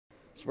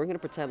So we're going to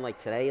pretend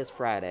like today is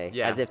Friday,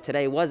 Yeah. as if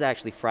today was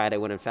actually Friday,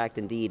 when in fact,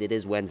 indeed, it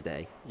is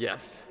Wednesday.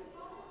 Yes.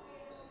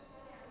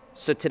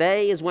 So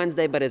today is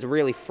Wednesday, but it's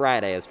really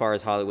Friday as far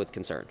as Hollywood's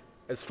concerned.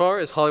 As far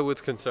as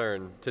Hollywood's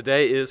concerned,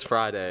 today is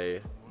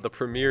Friday, the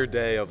premiere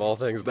day of all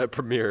things that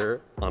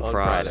premiere On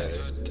Friday.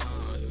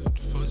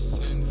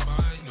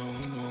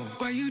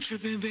 Why you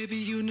tripping, baby?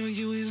 You know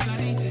you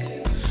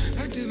invited.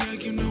 Acting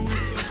like you know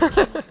what's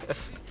up.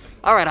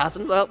 All right,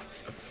 Austin. Well,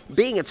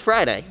 being it's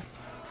Friday,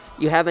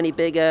 you have any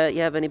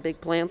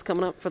big plans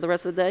coming up for the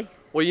rest of the day?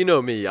 Well, you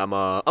know me. I'm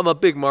a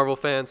big Marvel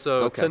fan,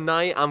 so Okay.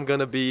 tonight I'm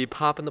gonna be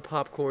popping the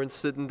popcorn,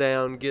 sitting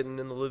down, getting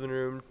in the living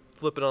room,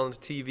 flipping on the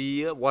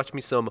TV, watch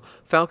me some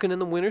Falcon and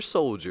the Winter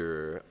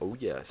Soldier. Oh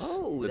yes.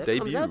 Oh, the that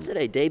debut. comes out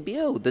today.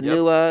 Debut, the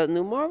Yep.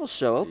 new Marvel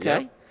show.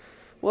 Okay. Yep.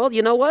 Well,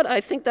 you know what?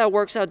 I think that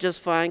works out just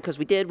fine because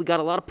we got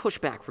a lot of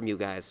pushback from you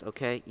guys.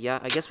 Okay. Yeah.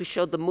 I guess we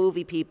showed the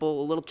movie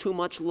people a little too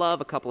much love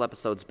a couple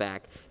episodes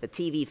back. The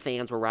TV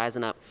fans were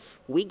rising up.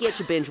 We get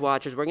you, binge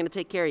watchers. We're gonna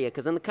take care of you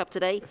because in the cup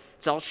today,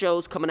 it's all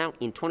shows coming out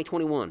in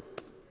 2021.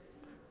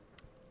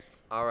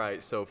 All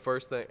right. So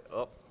first thing.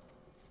 Oh,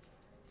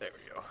 there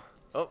we go.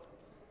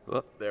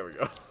 Oh, there we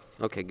go.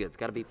 Okay, good. It's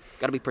gotta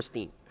be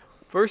pristine.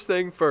 First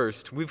thing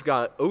first, we've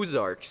got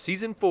Ozark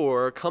Season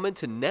 4 coming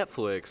to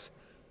Netflix.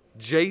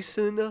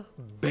 Jason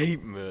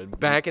Bateman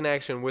back in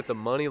action with the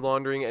money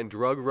laundering and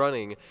drug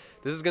running.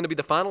 This is going to be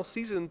the final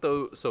season,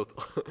 though, so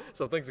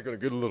things are going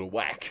to get a little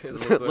whack. A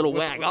little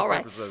whack. All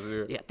right.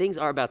 Yeah, things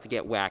are about to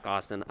get whack,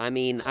 Austin. I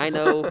mean, I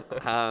know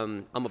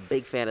I'm a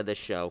big fan of this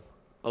show.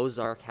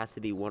 Ozark has to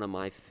be one of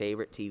my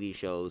favorite TV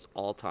shows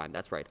all time.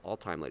 That's right, all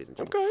time, ladies and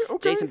gentlemen.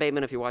 Okay. Jason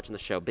Bateman, if you're watching the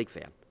show, big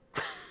fan.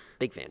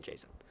 Big fan,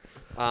 Jason.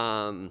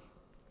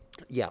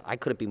 Yeah, I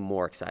couldn't be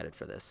more excited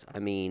for this. I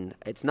mean,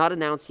 it's not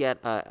announced yet.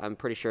 I'm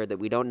pretty sure that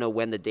we don't know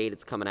when the date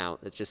it's coming out.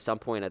 It's just some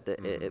point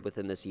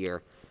within this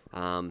year.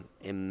 And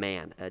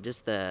man,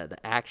 just the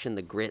action,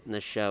 the grit in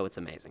this show, it's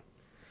amazing.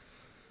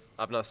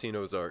 I've not seen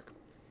Ozark.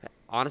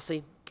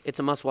 Honestly, it's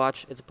a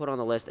must-watch. It's a put on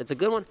the list. It's a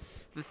good one.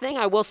 The thing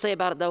I will say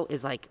about it, though,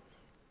 is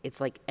it's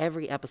like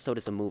every episode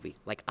is a movie.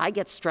 Like, I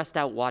get stressed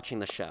out watching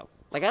the show.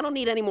 Like, I don't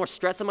need any more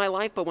stress in my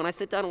life, but when I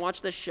sit down and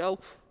watch this show,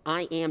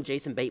 I am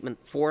Jason Bateman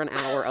for an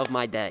hour of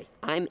my day.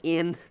 I'm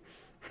in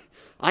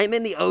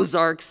the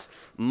Ozarks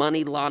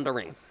money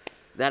laundering.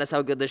 That is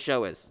how good this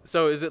show is.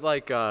 So is it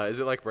like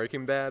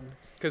Breaking Bad?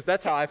 Because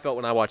that's how I felt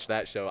when I watched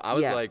that show. I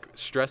was Yeah. like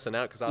stressing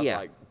out because I was Yeah.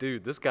 like,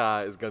 dude, this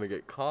guy is gonna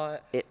get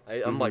caught.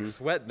 I'm like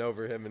sweating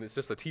over him, and it's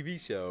just a TV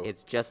show.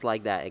 It's just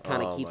like that. It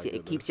kind of Oh, keeps my you.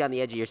 It keeps goodness. you on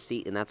the edge of your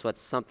seat, and that's what's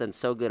something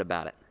so good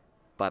about it.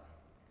 But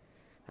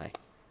hey,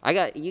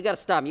 you got to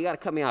stop. You got to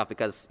cut me off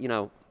because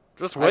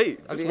just wait.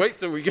 I Just mean- wait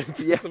till we get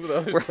to some of the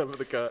other stuff of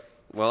the cut.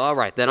 Well, all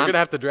right then. You're I'm gonna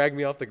have to drag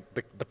me off the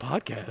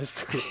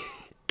podcast.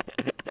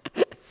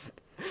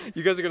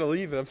 You guys are gonna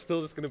leave, and I'm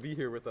still just gonna be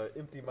here with an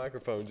empty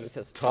microphone,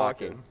 just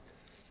talking.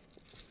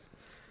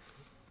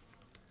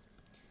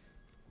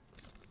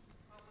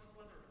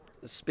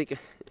 Speaking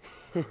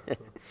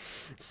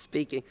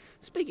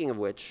of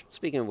which,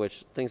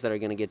 things that are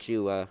going to get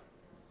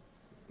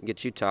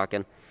you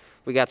talking.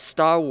 We got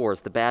Star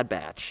Wars: The Bad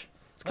Batch.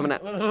 It's coming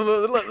out.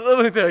 Let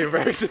me tell you,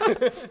 Braxton.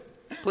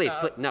 Please,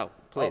 no,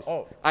 please.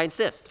 oh. I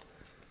insist.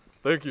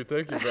 Thank you,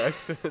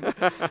 Braxton.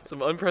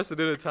 Some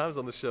unprecedented times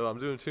on the show. I'm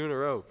doing 2 in a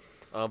row.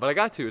 But I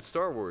got to. It's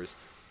Star Wars.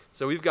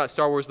 So we've got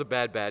Star Wars: The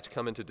Bad Batch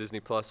coming to Disney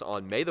Plus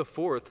on May the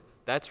 4th.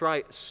 That's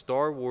right,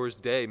 Star Wars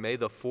Day. May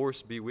the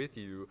Force be with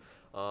you.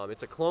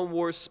 It's a Clone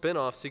Wars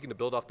spin-off seeking to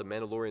build off the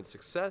Mandalorian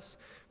success.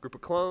 Group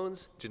of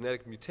clones,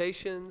 genetic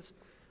mutations.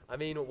 I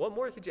mean, what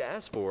more could you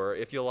ask for?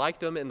 If you liked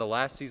them in the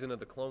last season of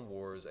the Clone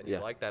Wars and you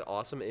like that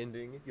awesome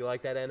ending, you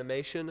like that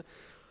animation,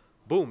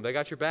 boom, they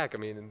got your back. I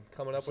mean,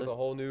 coming up with a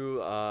whole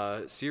new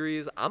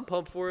series, I'm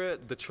pumped for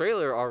it. The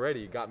trailer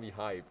already got me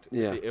hyped.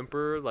 Yeah. The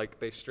Emperor, like,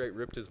 they straight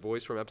ripped his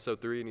voice from episode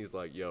 3, and he's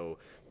like, yo,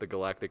 the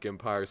Galactic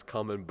Empire's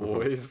coming,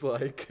 boys.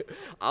 Like,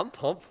 I'm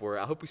pumped for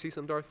it. I hope we see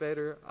some Darth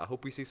Vader. I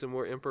hope we see some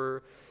more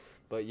Emperor.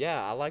 But,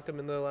 yeah, I liked them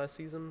in the last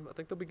season. I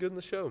think they'll be good in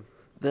the show.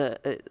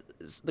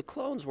 The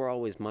clones were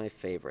always my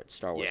favorite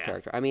Star Wars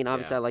character. I mean,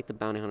 obviously, I like the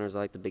bounty hunters, I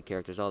like the big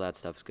characters, all that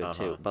stuff's good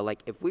too. But like,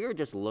 if we were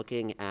just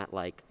looking at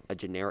like a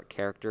generic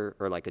character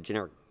or like a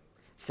generic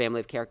family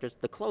of characters,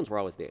 the clones were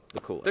always the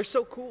coolest. They're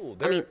so cool.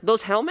 I mean,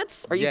 those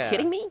helmets? Are you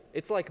kidding me?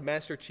 It's like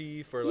Master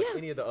Chief or like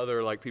any of the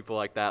other like people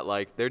like that.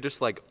 Like they're just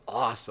like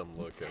awesome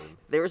looking.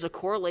 There is a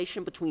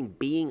correlation between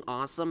being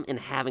awesome and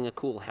having a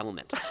cool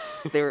helmet.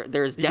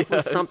 There's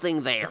definitely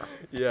something there.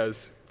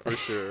 Yes, for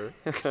sure.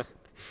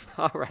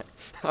 All right.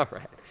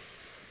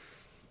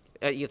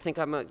 You think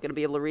I'm going to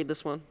be able to read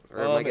this one?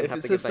 Or am I going to have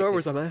if to it get says back Star to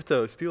Wars, I'm going to have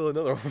to steal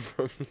another one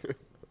from you.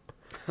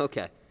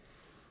 Okay.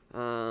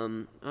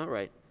 All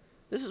right.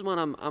 This is one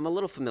I'm a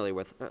little familiar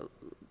with.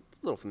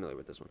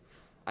 This one.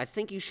 I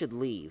Think You Should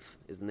Leave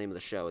is the name of the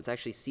show. It's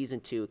actually season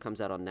 2. It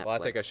comes out on Netflix.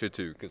 Well, I think I should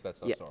too, because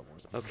that's not Star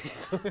Wars.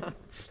 Okay.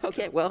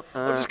 Okay, well,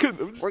 I'm just kidding.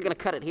 we're going to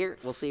cut it here.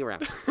 We'll see you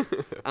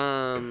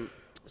around.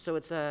 So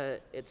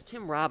it's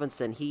Tim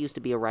Robinson. He used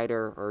to be a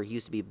writer, or he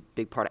used to be a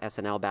big part of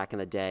SNL back in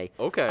the day.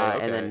 Okay,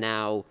 And then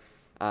now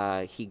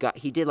he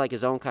did like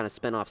his own kind of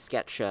spin-off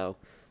sketch show.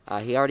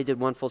 He already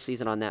did one full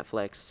season on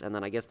Netflix, and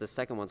then I guess the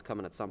second one's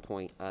coming at some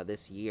point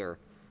this year.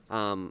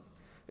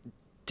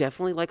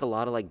 Definitely like a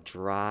lot of like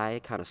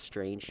dry, kind of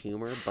strange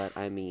humor, but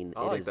I mean,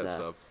 I like that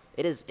stuff.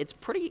 It's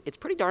pretty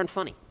darn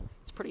funny.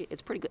 It's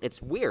pretty good. It's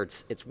weird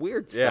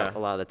Yeah. stuff a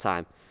lot of the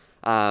time.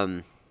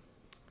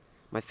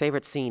 My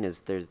favorite scene is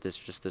there's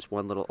this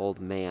one little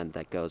old man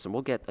that goes, and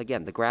we'll get,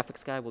 again, the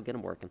graphics guy, we'll get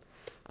him working.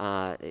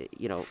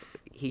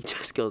 He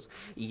just goes,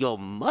 "Your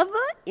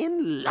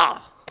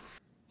mother-in-law."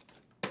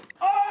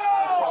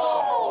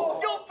 Oh,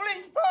 you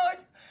please, bud.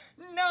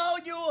 Now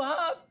you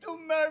have to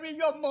marry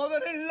your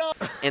mother-in-law.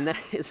 And that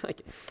is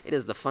like, it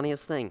is the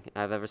funniest thing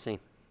I've ever seen.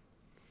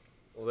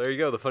 Well, there you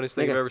go. The funniest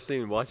thing There I've you go. ever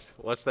seen.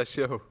 Watch that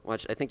show.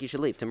 I think you should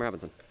leave, Tim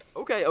Robinson.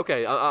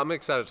 Okay. I'm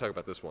excited to talk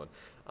about this one.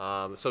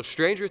 So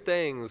Stranger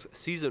Things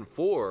Season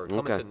 4 coming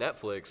Okay. to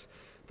Netflix.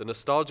 The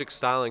nostalgic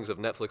stylings of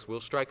Netflix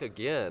will strike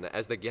again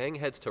as the gang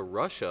heads to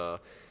Russia,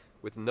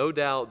 with no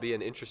doubt be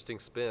an interesting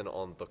spin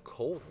on the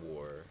Cold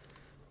War.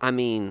 I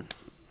mean,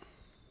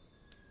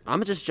 I'm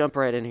going to just jump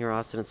right in here,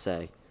 Austin, and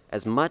say,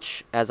 as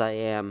much as I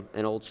am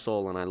an old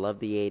soul and I love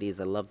the 80s,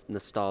 I love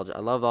nostalgia, I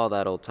love all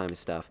that old-timey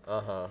stuff,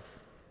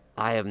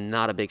 I am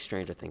not a big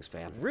Stranger Things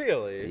fan.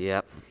 Really?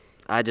 Yep.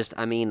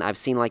 I've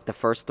seen like the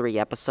first 3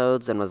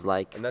 episodes and was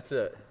like, And that's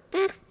it?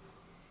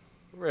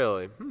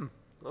 Really?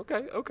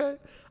 Okay.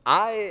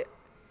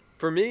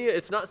 For me,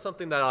 it's not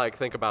something that I like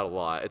think about a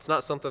lot. It's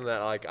not something that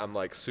like I'm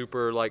like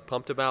super like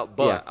pumped about.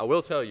 But Yeah. I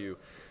will tell you,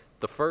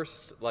 the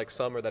first like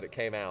summer that it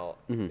came out,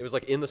 it was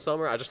like in the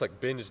summer. I just like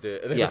binged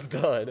it and it Yeah. was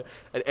done.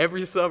 And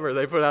every summer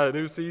they put out a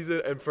new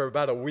season, and for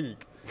about a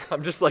week,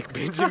 I'm just like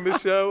binging the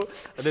show.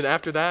 And then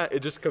after that,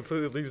 it just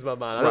completely leaves my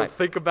mind. I Right. don't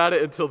think about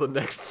it until the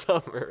next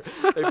summer.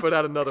 They put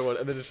out another one,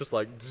 and then it's just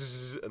like,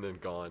 and then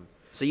gone.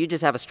 so you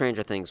just have a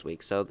Stranger Things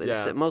week. So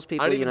most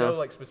people, I don't even know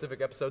like specific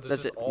episodes. It's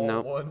That's just it. all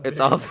No, one. it's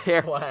big all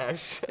there.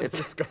 Flash. And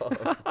it's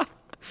gone.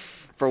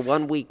 for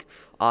 1 week,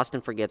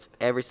 Austin forgets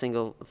every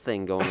single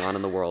thing going on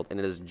in the world, and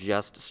it is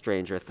just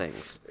Stranger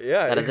Things.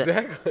 Yeah, That is it.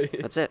 exactly.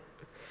 That's it.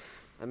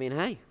 I mean,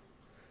 hey,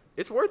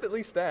 It's worth at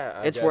least that.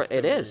 I it's guess, worth. to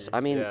It is. me. I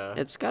mean, Yeah.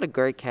 it's got a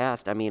great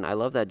cast. I mean, I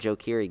love that Joe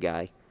Keery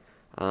guy.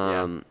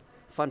 Yeah.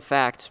 Fun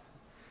fact.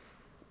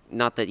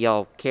 Not that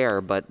y'all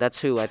care, but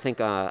that's who I think.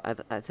 I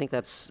think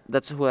that's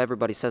who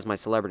everybody says my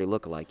celebrity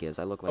lookalike is.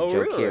 I look like Oh, Joe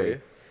really?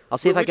 Keery. I'll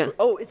see if I Which can. one?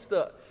 Oh, it's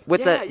the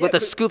With yeah, the yeah, with the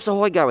but Scoops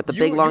Ahoy guy with the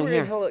big long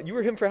hair. You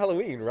were him for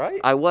Halloween, right?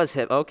 I was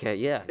him. Okay,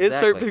 yeah.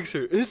 Insert exactly.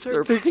 picture.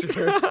 Insert Insert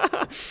picture.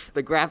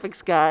 The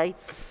graphics guy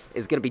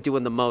is gonna be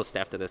doing the most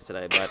after this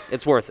today, but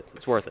it's worth it.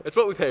 It's worth it. It's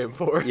what we pay him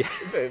for. Yeah.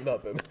 We pay him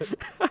nothing.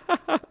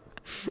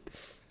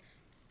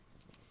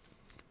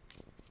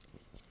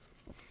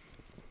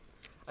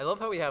 I love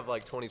how we have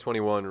like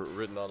 2021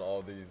 written on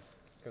all these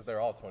because they're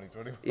all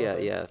 2021.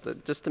 Yeah.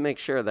 Just to make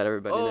sure that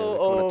everybody knows.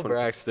 Oh,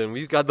 Braxton,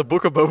 we've got the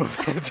Book of Boba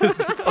Fett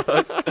Disney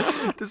Plus,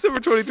 December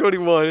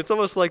 2021. It's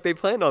almost like they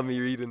planned on me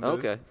reading this.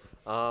 Okay.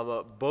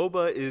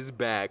 Boba is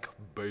back,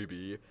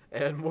 baby,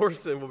 and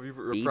Morrison will be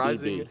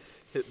reprising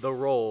the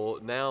role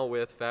now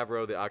with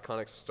Favreau, the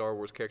iconic Star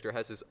Wars character,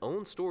 has his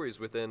own stories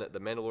within the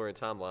Mandalorian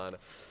timeline.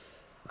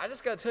 I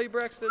just gotta tell you,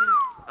 Braxton,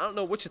 I don't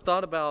know what you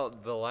thought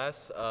about the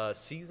last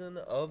season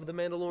of The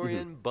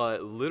Mandalorian,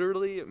 but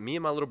literally, me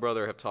and my little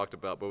brother have talked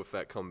about Boba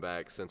Fett coming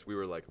back since we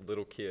were like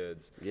little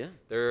kids. Yeah.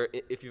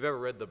 If you've ever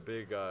read the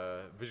big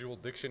visual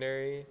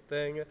dictionary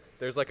thing,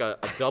 there's like a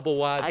double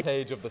wide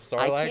page of the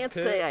Sarlacc I can't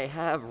pit. say I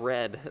have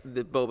read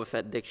the Boba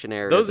Fett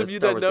dictionary. Those the of you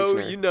Star that Wars know,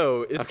 dictionary. you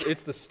know,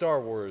 it's the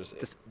Star Wars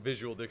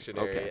visual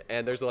dictionary, Okay.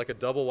 and there's like a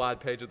double wide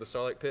page of the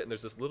Sarlacc pit, and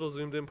there's this little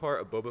zoomed in part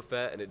of Boba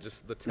Fett, and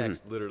the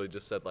text literally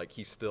just said like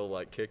he's still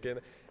like kicking,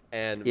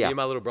 and me Yeah. and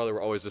my little brother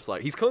were always just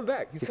like he's coming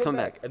back, he's coming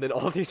back, and then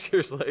all these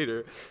years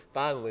later,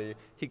 finally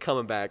he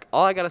coming back.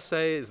 All I gotta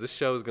say is this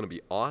show is gonna be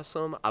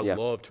awesome. I Yeah.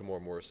 love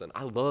Tamora Morrison,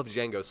 I love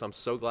Django, so I'm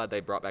so glad they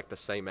brought back the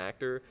same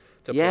actor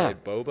to Yeah.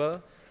 play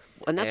Boba.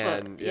 And that's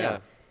And, what. yeah.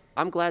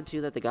 I'm glad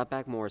too that they got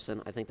back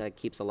Morrison. I think that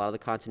keeps a lot of the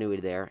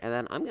continuity there. And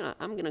then I'm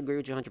gonna agree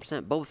with you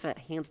 100%. Boba Fett,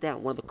 hands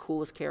down, one of the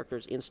coolest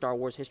characters in Star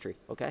Wars history.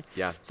 Okay.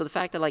 Yeah. So the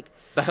fact that like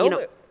The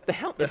helmet. the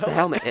helmet, it's the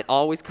helmet. It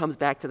always comes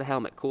back to the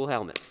helmet. Cool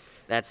helmet.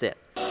 That's it.